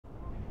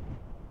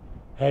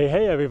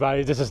Hey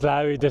everybody, this is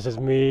Larry. This is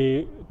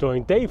me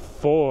doing day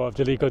 4 of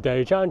the Leetcode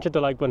Daily Challenge. Hit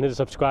the like button, hit the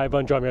subscribe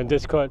button, join me on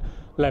Discord.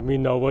 Let me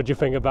know what you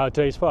think about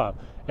today's farm.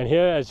 And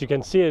here, as you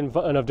can see in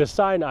front of this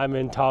sign, I'm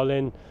in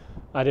Tallinn.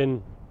 That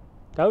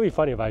would be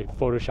funny if I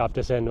Photoshop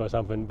this in or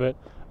something, but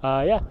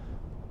yeah.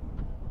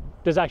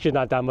 There's actually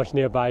not that much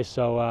nearby,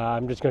 so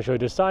I'm just going to show you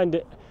this sign.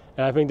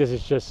 And I think this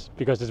is just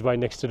because it's right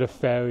next to the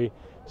ferry.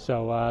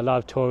 So a lot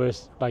of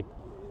tourists, like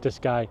this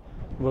guy,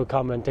 will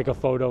come and take a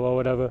photo or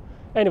whatever.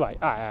 Anyway,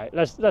 all right,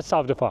 let's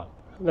solve the farm.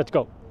 Let's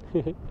go.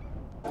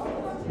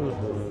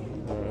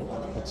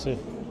 Let's see.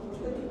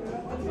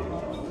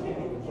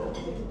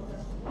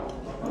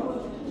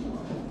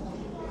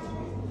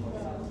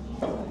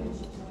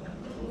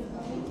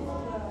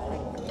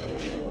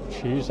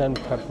 Cheese and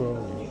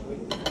pepperoni.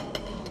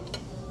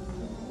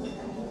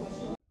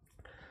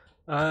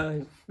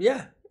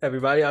 Yeah,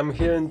 everybody, I'm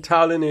here in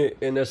Tallinn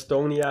in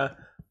Estonia.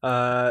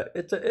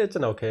 It's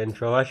an okay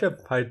intro. I should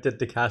have probably did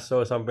the castle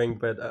or something,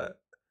 but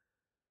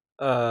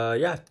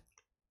yeah,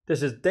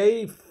 this is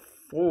day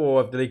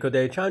 4 of the Leetcode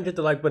Daily Challenge. Hit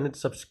the like button, hit the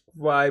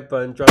subscribe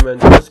button, join me on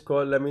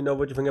Discord. Let me know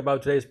what you think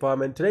about today's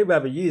farm. And today we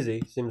have a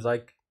easy, seems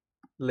like,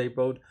 late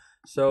boat.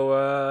 So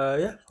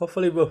yeah,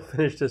 hopefully we'll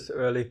finish this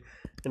early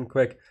and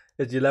quick.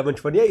 It's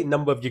 11:28,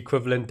 number of the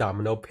equivalent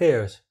domino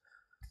pairs.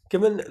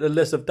 Given the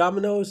list of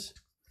dominoes,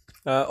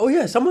 oh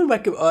yeah, someone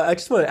might. I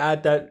just want to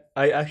add that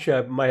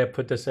I might have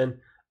put this in.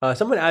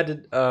 Someone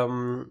added.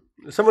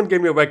 Someone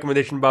gave me a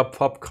recommendation about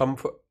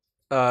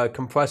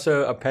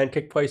compressor, a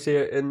pancake place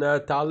here in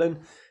Tallinn.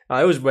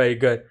 It was very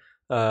good.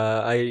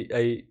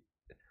 I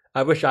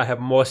wish I have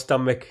more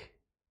stomach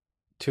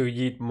to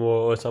eat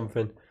more or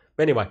something.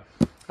 But anyway,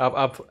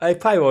 I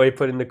probably already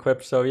put in the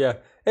clip. So yeah.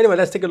 Anyway,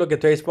 let's take a look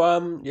at today's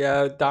farm.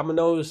 Yeah,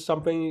 dominoes,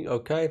 something.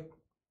 Okay.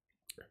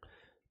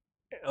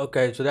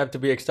 Okay, so they have to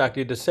be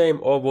exactly the same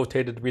or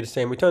rotated to be the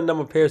same. Return the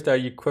number of pairs that are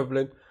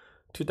equivalent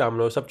to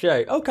dominoes sub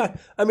j. Okay,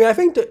 I mean, I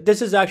think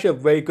this is actually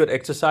a very good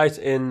exercise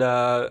in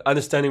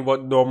understanding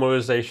what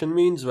normalization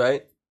means,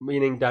 right?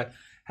 Meaning that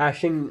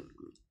hashing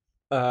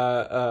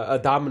a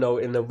domino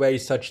in a way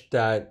such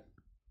that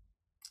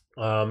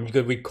you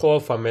could recall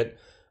from it,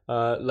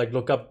 like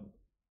look up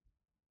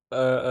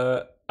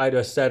either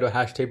a set or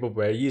hash table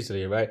very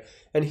easily, right?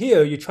 And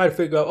here you try to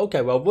figure out,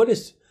 okay, well, what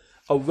is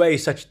a way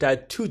such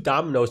that two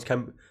dominoes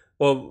can,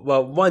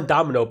 well, one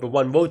domino but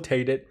one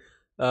rotated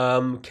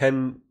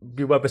can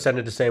be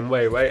represented the same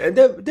way, right? And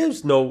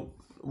there's no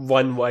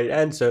one right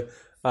answer.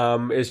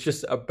 It's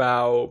just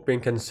about being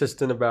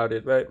consistent about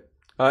it, right?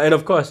 And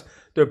of course,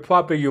 the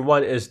property you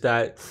want is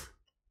that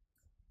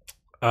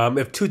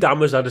if two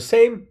dominoes are the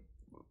same,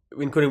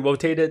 including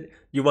rotated,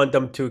 you want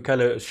them to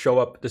kind of show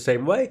up the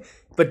same way.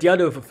 But the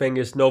other thing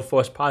is no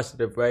false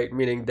positive, right?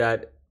 Meaning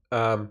that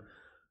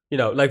you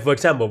know, like for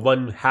example,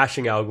 one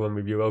hashing algorithm,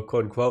 if you will,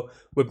 quote unquote,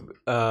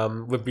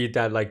 would be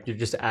that like you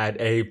just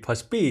add A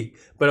plus B.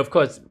 But of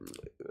course,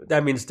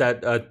 that means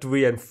that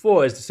 3 and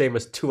 4 is the same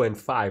as 2 and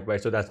 5,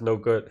 right? So that's no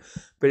good.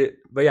 But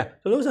yeah,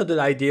 so those are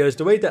the ideas.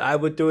 The way that I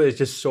would do it is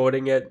just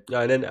sorting it,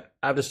 and then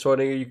after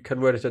sorting it, you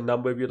convert it to a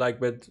number if you like,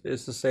 but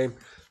it's the same.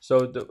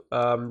 So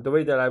the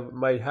way that I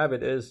might have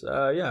it is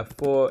yeah,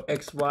 for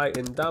x, y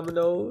in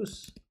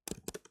dominoes.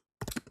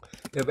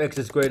 If x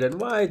is greater than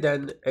y,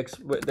 then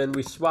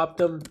we swap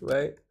them,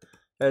 right?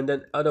 And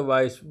then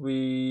otherwise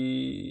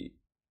we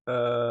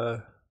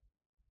yeah.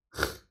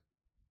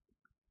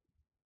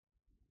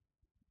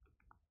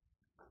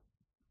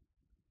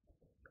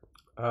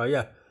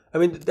 I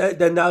mean,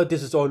 then now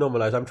this is all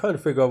normalized. I'm trying to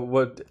figure out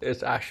what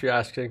it's actually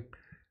asking.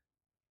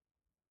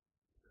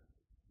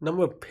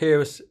 Number of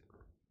pairs.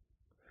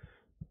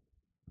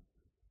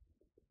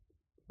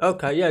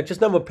 Okay, yeah,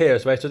 just number of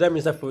pairs, right? So that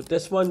means that for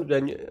this one,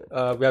 then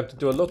we have to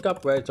do a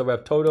lookup, right? So we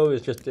have total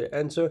is just the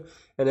answer,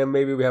 and then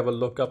maybe we have a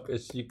lookup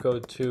is equal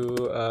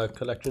to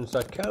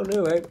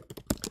collections.counter, right?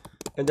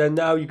 And then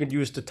now you can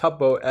use the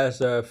tuple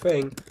as a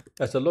thing,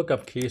 as a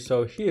lookup key.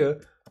 So here,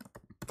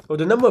 well,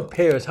 the number of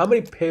pairs, how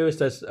many pairs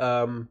does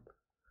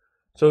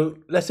so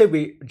let's say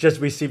we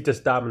just received this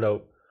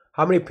domino.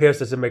 How many pairs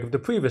does it make of the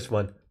previous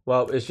one?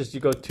 Well, it's just you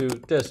go to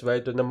this,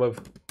 right? The number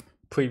of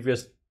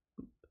previous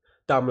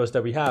dominoes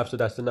that we have, so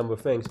that's the number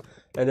of things,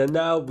 and then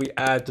now we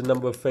add the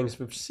number of things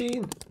we've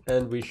seen,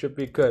 and we should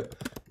be good.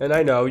 And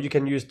I know you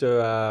can use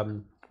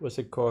the what's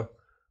it called,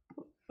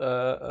 like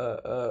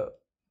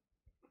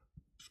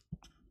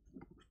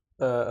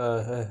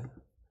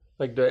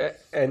the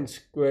n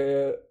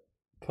square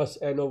plus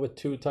n over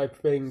 2 type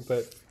thing,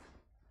 but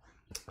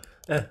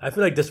I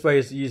feel like this way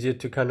is easier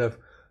to kind of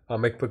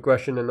make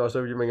progression, and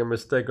also if you make a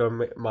mistake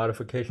or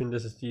modification,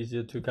 this is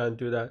easier to kind of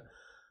do that.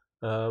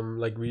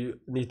 Like we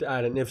need to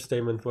add an if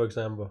statement, for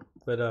example.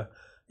 But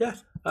yeah,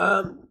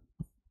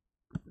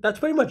 that's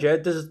pretty much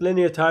it. This is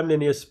linear time,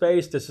 linear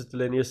space. This is the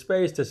linear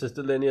space. This is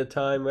the linear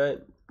time, right?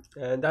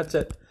 And that's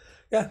it.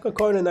 Yeah, good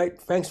call tonight.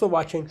 Thanks for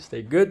watching.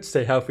 Stay good,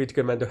 stay healthy, to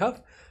good mental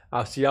health.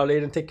 I'll see y'all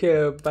later and take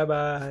care. Bye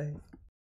bye.